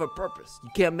they have a purpose. You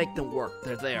can't make them work.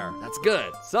 They're there. That's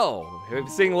good. So, you're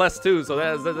seeing less too, so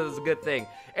that is a good thing.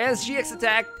 And GX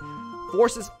attack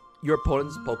forces your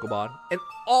opponent's Pokemon and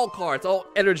all cards, all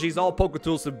energies, all Poké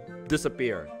Tools to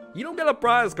disappear. You don't get a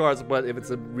prize cards, but if it's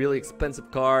a really expensive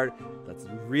card that's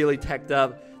really teched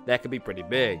up, that could be pretty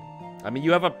big. I mean,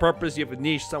 you have a purpose, you have a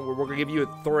niche somewhere. We're gonna give you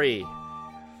a 3.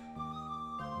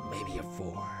 Maybe a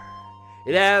 4.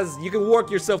 It has, you can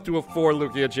work yourself to a 4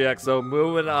 Lugia GX, so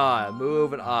moving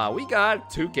on. We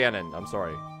got Toucannon, I'm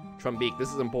sorry, Trumbeak,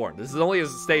 this is important. This is only a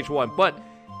stage 1, but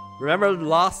remember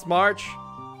Lost March?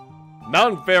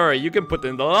 Mountain Fairy, you can put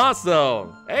in the Lost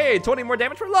Zone. Hey, 20 more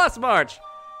damage for Lost March.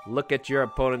 Look at your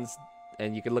opponents,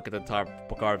 and you can look at the top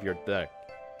card of your deck.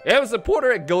 If it's a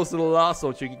supporter, it goes to the Lost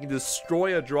Zone, so you can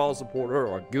destroy a draw supporter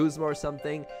or Guzma or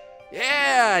something.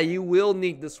 Yeah, you will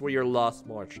need this for your Lost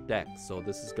March deck, so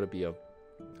this is going to be a,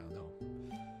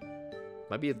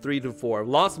 might be a 3 to 4. If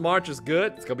Lost March is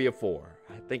good, it's gonna be a 4.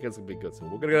 I think it's gonna be good, so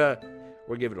we're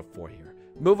giving it a 4 here.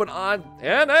 Moving on,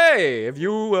 and hey, if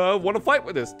you want to fight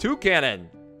with this, Toucannon,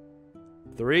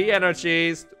 3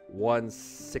 energies,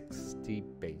 160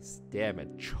 base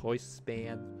damage. Choice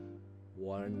span,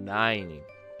 190.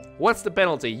 What's the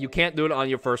penalty? You can't do it on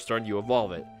your first turn. You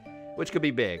evolve it, which could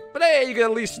be big. But hey, you can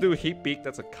at least do Heat Beak.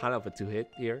 That's a kind of a 2-hit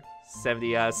here.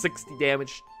 60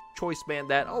 damage. Choice span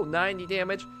that. Oh, 90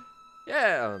 damage.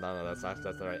 Yeah, no, that's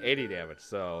not right. 80 damage.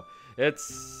 So it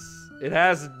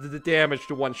has the damage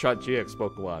to 1-shot GX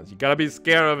Pokemon. You gotta be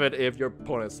scared of it if your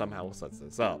opponent somehow sets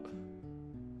this up.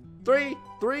 3,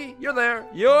 you're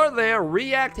there.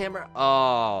 React Hammer.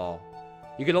 Oh,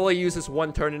 you can only use this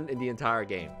 1 turn in the entire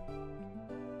game.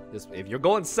 If you're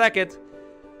going second,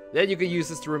 then you can use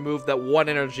this to remove that 1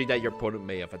 energy that your opponent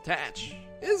may have attached.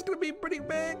 It's gonna be pretty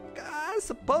big, I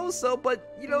suppose so,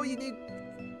 but you know, you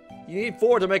need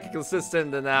 4 to make it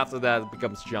consistent, and after that it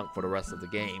becomes junk for the rest of the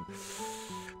game.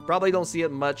 Probably don't see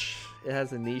it much. It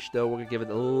has a niche though. We're gonna give it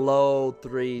a low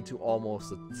 3 to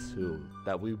almost a 2.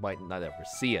 That we might not ever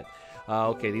see it.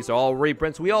 Okay, these are all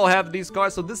reprints. We all have these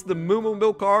cards, so this is the Moo Moo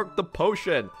Milk card, the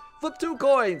Potion. Flip 2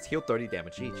 coins, heal 30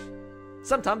 damage each.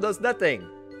 Sometimes does nothing.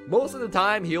 Most of the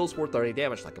time heals for 30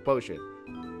 damage like a potion.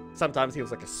 Sometimes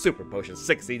heals like a super potion,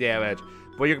 60 damage.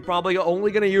 But you're probably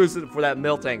only going to use it for that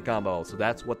Miltank combo. So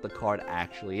that's what the card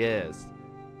actually is.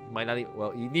 You might not even,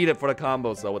 well, you need it for the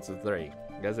combo, so it's a 3.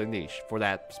 There's a niche for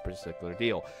that particular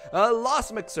deal.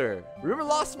 Lost Mixer. Remember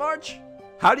Lost March?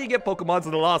 How do you get Pokemon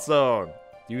to the Lost Zone?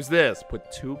 Use this.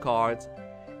 Put 2 cards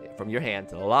from your hand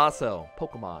to the Lost Zone.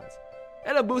 Pokemons.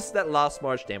 And it boosts that Lost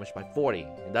March damage by 40.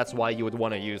 And that's why you would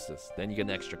want to use this. Then you get an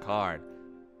extra card.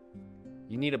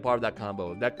 You need a part of that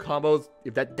combo.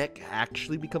 If that deck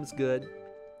actually becomes good,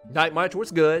 Night March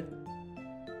was good,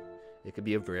 it could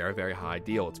be a very, very high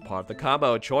deal. It's part of the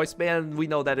combo. Choice Band, we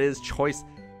know that is Choice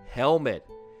Helmet.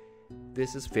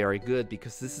 This is very good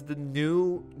because this is the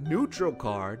new neutral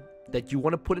card that you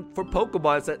want to put in for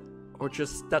Pokemons that are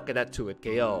just stuck in that 2-hit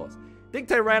KOs. Think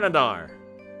Tyrannodar.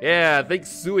 Yeah, think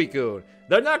Suicune.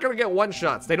 They're not going to get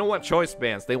 1-shots. They don't want Choice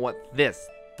Bands. They want this.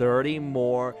 30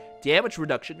 more damage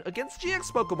reduction against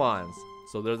GX Pokemons.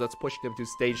 So let's push them to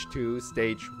stage 2,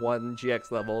 stage 1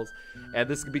 GX levels. And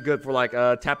this could be good for like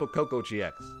Tapu Koko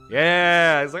GX.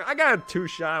 Yeah, it's like, I got a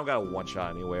 2-shot. I don't got a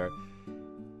 1-shot anywhere.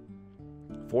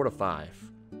 4 to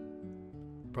 5.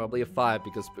 Probably a 5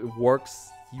 because it works.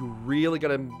 You really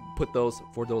gotta put those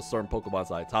for those certain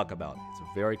Pokemons I talk about. It's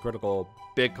a very critical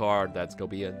big card that's gonna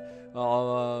be in. You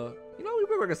know,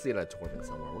 we're gonna see it at a tournament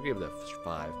somewhere. We'll give it a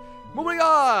 5. Moving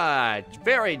on,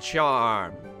 Fairy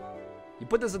Charm. You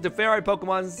put this into Fairy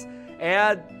Pokemons,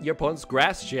 and your opponent's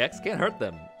Grass GX can't hurt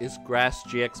them. Is Grass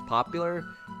GX popular?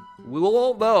 We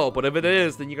won't know, but if it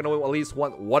is, then you're gonna at least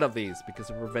want one of these because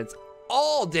it prevents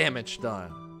all damage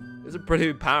done. is a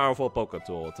pretty powerful Poké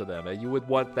Tool to them, and you would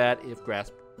want that if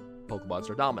grass Pokemons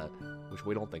are dominant, which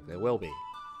we don't think they will be.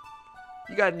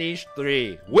 You got niche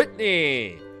 3,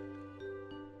 Whitney.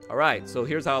 Alright, so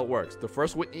here's how it works. The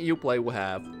first Whitney you play will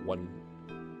have one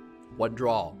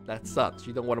draw. That sucks.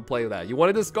 You don't want to play that. You want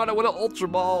to discard it with an Ultra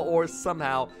Ball or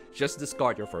somehow just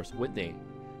discard your first Whitney.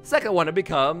 Second one, it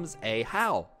becomes a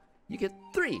How. You get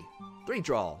three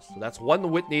draws. So that's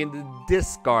one Whitney in the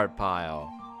discard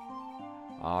pile.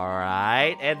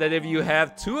 Alright, and then if you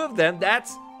have 2 of them,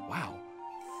 that's, wow,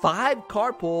 5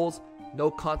 card pulls,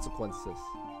 no consequences.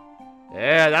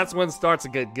 Yeah, that's when it starts to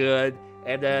get good.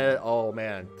 And then, oh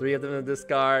man, 3 of them in the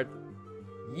discard.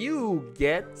 You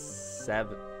get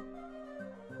 7.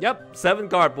 Yep, 7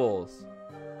 card pulls.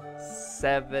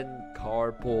 7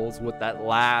 card pulls with that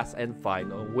last and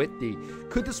final Whitney.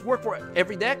 Could this work for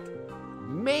every deck?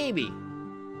 Maybe.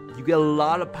 You get a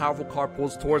lot of powerful card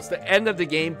pulls towards the end of the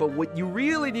game, but what you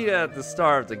really need at the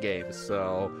start of the game.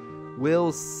 So,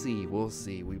 we'll see. We'll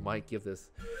see. We might give this...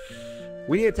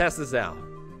 We need to test this out.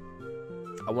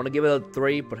 I want to give it a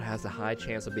 3, but it has a high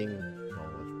chance of being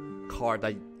a card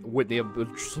that Whitney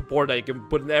support that you can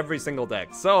put in every single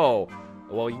deck. So,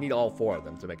 well, you need all 4 of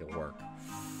them to make it work.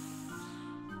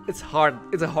 It's hard.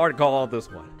 It's a hard call on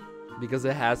this one because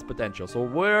it has potential. So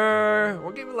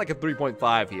we're giving like a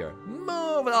 3.5 here.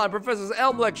 Moving on, Professor's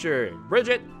Elm Lecture.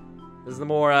 Bridget. This is the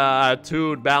more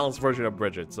tuned, balanced version of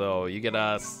Bridget. So you get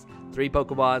 3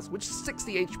 Pokemons, which is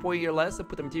 60 HP or less, and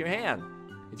put them into your hand.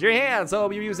 It's your hand. So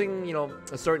if you're using, you know,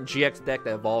 a certain GX deck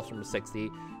that evolves from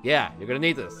 60, yeah, you're gonna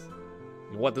need this.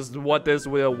 You want this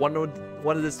with one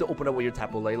of this to open up with your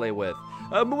Tapu Lele with.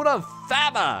 Moving on,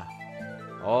 Faba.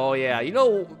 Oh yeah, you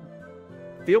know,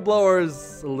 Field Blower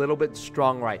is a little bit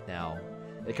strong right now.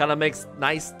 It kind of makes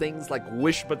nice things like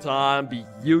Wish Baton be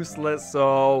useless,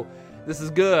 so this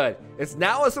is good. It's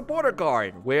now a supporter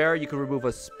card where you can remove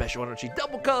a special energy,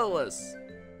 double colorless,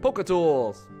 Poké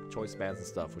Tools, choice bands and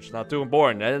stuff, which is not too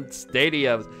important, and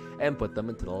stadiums, and put them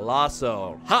into the Lost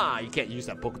Zone. Ha! You can't use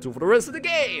that Poké Tool for the rest of the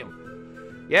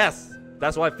game. Yes,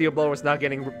 that's why Field Blower is not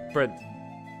getting print.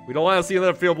 We don't want to see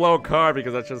another Field Blower card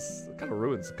because that just kind of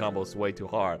ruins the combos way too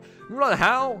hard. Moving on,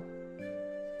 How.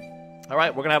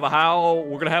 Alright, we're going to have a How.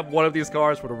 We're going to have one of these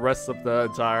cards for the rest of the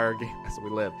entire game as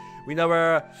we live. We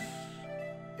never...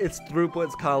 Its throughput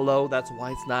is kind of low. That's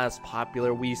why it's not as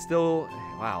popular. We still...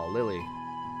 Wow, Lily.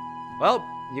 Well,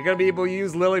 you're going to be able to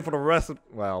use Lily for the rest of...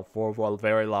 Well, for a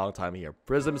very long time here.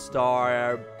 Prism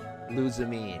Star,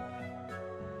 Luzamine.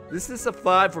 This is a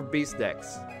 5 for Beast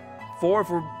decks. 4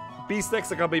 for... Beast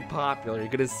decks are gonna be popular. You're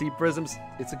gonna see Prisms.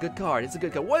 It's a good card. It's a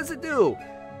good card. What does it do?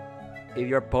 If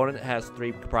your opponent has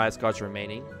 3 prize cards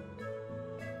remaining,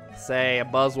 say a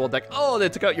Buzzwole deck. Oh, they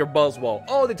took out your Buzzwole.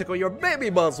 Oh, they took out your baby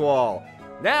Buzzwole.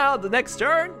 Now, the next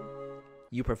turn,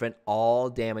 you prevent all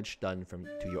damage done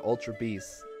to your Ultra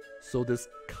Beast. So this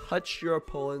cuts your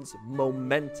opponent's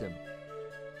momentum.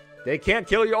 They can't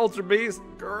kill your Ultra Beast?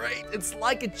 Great. It's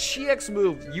like a GX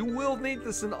move. You will need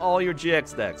this in all your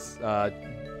GX decks.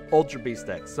 Ultra Beast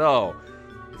deck. So,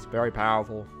 it's very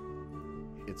powerful.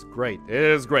 It's great. It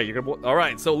is great. You're gonna...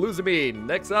 Alright, so Luzamine.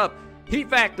 Next up, Heat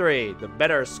Factory, the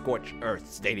better Scorched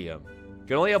Earth Stadium. You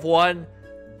can only have 1,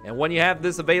 and when you have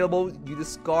this available, you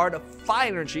discard a fire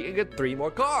energy and get 3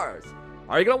 more cards.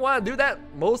 Are you gonna want to do that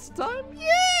most of the time?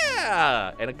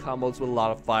 Yeah! And it combos with a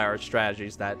lot of fire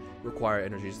strategies that require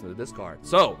energies to the discard.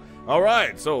 So,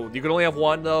 alright, so you can only have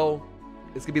 1 though.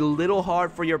 It's going to be a little hard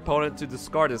for your opponent to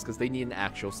discard this because they need an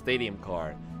actual stadium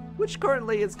card, which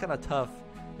currently is kind of tough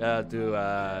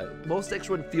to most decks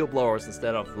run Field Blowers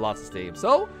instead of lots of stadiums.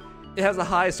 So, it has a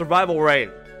high survival rate.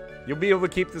 You'll be able to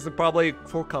keep this in probably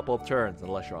for a couple of turns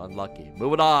unless you're unlucky.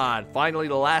 Moving on. Finally,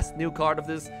 the last new card of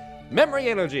this, Memory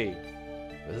Energy.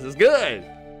 This is good.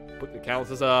 It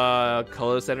counts as a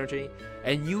colorless energy,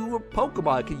 and your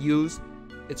Pokemon can use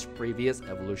its previous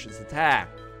evolution's attack,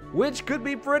 which could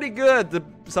be pretty good.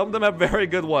 Some of them have very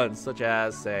good ones, such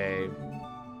as, say,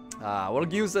 we'll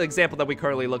use the example that we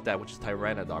currently looked at, which is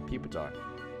Tyranitar, Pupitar.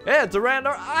 Yeah,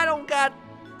 Tyranitar, I don't got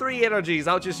 3 energies.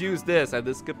 I'll just use this, and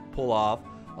this could pull off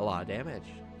a lot of damage.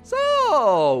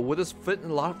 So, would this fit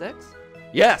in a lot of decks?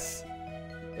 Yes!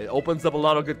 It opens up a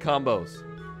lot of good combos.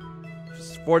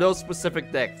 Just for those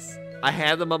specific decks. I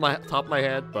had them on my top of my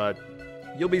head, but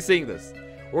you'll be seeing this.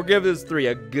 We'll give this 3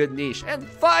 a good niche. And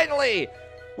finally,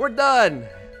 we're done.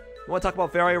 You want to talk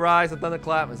about Fairy Rise and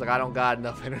Thunderclap? It's like, I don't got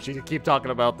enough energy to keep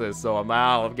talking about this, so I'm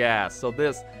out of gas. So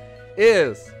this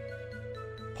is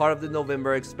part of the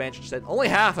November expansion set. Only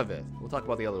half of it. We'll talk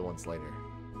about the other ones later.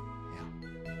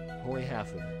 Yeah, only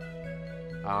half of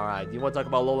it. Alright, you want to talk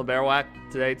about Alolan Marowak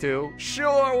today too?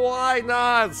 Sure, why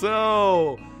not?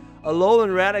 So, Alolan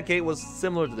Raticate was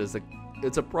similar to this.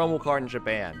 It's a promo card in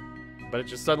Japan, but it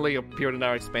just suddenly appeared in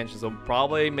our expansion, so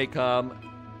probably may come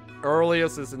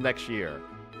earliest is next year.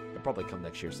 It'll probably come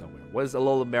next year somewhere. What does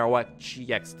Alolan Marowak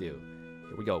GX do?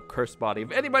 Here we go, Curse Body.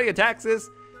 If anybody attacks this,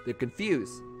 they're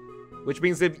confused. Which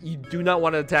means if you do not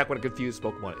want to attack with a confused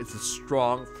Pokemon, it's a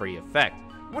strong free effect.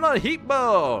 We're on Heat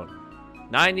Mode!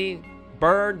 90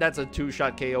 burn, that's a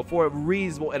 2-shot KO for a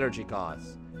reasonable energy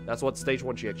cost. That's what Stage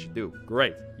 1 GX should do.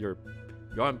 Great, you're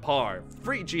on par.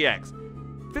 Free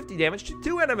GX. 50 damage to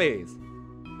 2 enemies.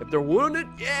 If they're wounded,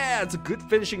 yeah, it's a good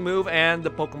finishing move, and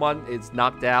the Pokemon is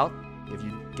knocked out. If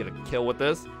you get a kill with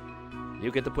this,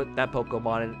 you get to put that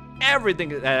Pokemon and everything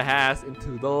that it has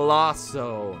into the Lost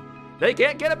Zone. They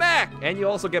can't get it back, and you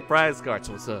also get prize cards.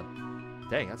 So it's a,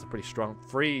 dang, that's a pretty strong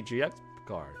free GX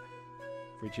card.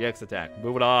 Free GX attack.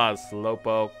 Moving on,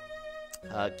 Slowpoke,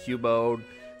 Cubone.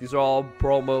 These are all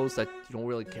promos that you don't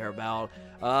really care about.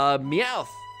 Meowth.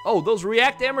 Oh, those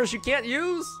React Hammers you can't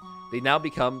use? They now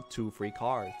become 2 free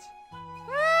cards.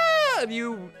 If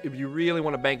you really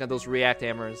want to bank on those React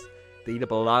Hammers, they eat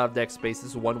up a lot of deck space.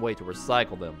 This is one way to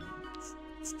recycle them.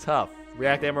 It's tough.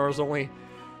 React Hammer is only...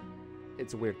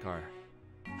 It's a weird card.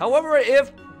 However,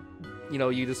 if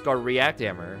you discard React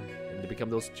Hammer and they become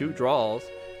those 2 draws,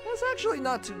 that's actually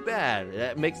not too bad.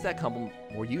 That makes that combo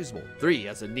more usable. 3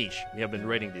 as a niche. We have been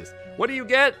rating this. What do you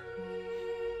get?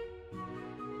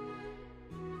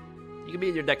 You can be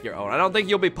in your deck of your own. I don't think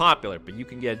you'll be popular, but you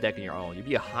can get a deck in your own. You'll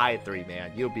be a high 3,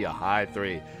 man. You'll be a high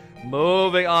 3.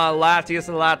 Moving on, Latios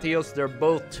and Latios, they're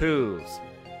both 2s.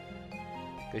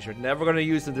 Because you're never going to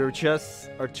use them. They're just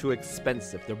are too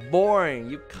expensive. They're boring.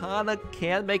 You kind of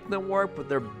can make them work, but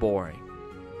they're boring.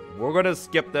 We're going to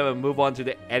skip them and move on to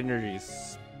the Energy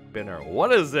Spinner.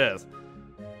 What is this?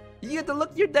 You get to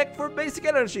look at your deck for basic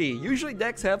energy. Usually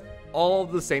decks have all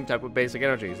the same type of basic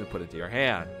energies and put it to your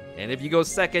hand. And if you go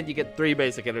second, you get 3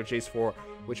 basic energies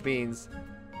which means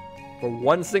for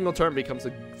 1 single turn becomes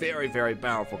a very, very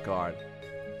powerful card.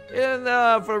 And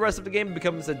for the rest of the game, it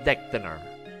becomes a deck thinner.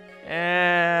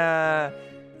 And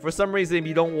for some reason, if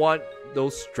you don't want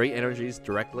those straight energies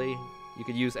directly, you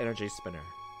could use Energy Spinner.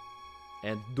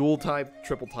 And dual type,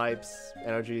 triple types,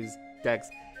 energies, decks,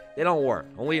 they don't work.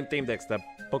 Only in theme decks that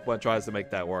Pokemon tries to make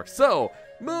that work. So,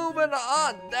 moving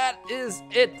on, that is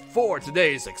it for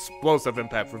today's Explosive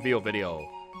Impact reveal video.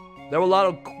 There were a lot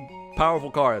of powerful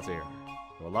cards here.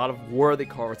 There were a lot of worthy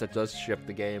cards that just shift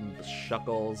the game. The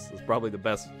Shuckles is probably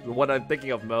the one I'm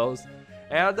thinking of most.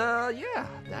 And, yeah,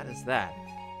 that is that.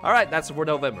 Alright, that's for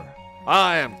November.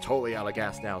 I am totally out of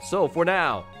gas now. So, for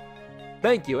now,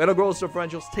 thank you. It'll grow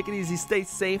differentials. Take it easy, stay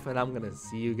safe, and I'm gonna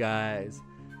see you guys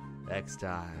next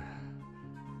time.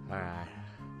 Alright.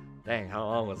 Dang, how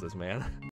long was this, man?